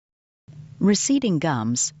Receding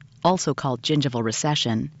gums, also called gingival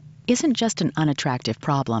recession, isn't just an unattractive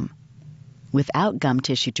problem. Without gum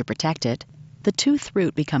tissue to protect it, the tooth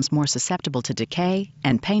root becomes more susceptible to decay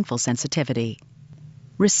and painful sensitivity.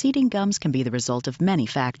 Receding gums can be the result of many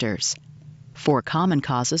factors. 4 common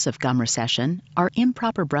causes of gum recession are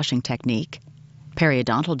improper brushing technique,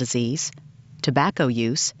 periodontal disease, tobacco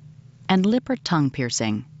use, and lip or tongue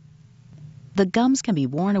piercing. The gums can be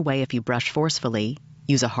worn away if you brush forcefully,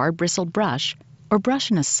 use a hard-bristled brush, or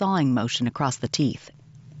brush in a sawing motion across the teeth.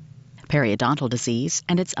 Periodontal disease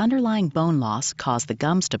and its underlying bone loss cause the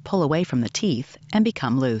gums to pull away from the teeth and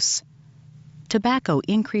become loose. Tobacco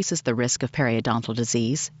increases the risk of periodontal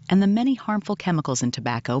disease, and the many harmful chemicals in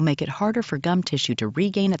tobacco make it harder for gum tissue to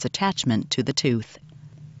regain its attachment to the tooth.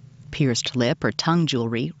 Pierced lip or tongue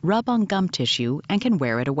jewelry rub on gum tissue and can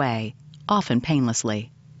wear it away, often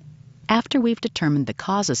painlessly. After we've determined the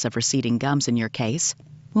causes of receding gums in your case,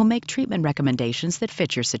 we'll make treatment recommendations that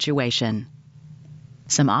fit your situation.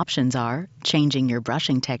 Some options are changing your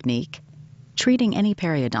brushing technique, treating any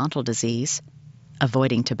periodontal disease,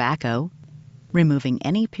 avoiding tobacco, removing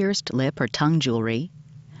any pierced lip or tongue jewelry,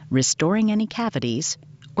 restoring any cavities,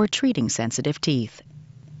 or treating sensitive teeth.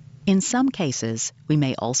 In some cases, we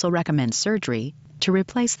may also recommend surgery to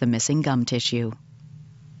replace the missing gum tissue.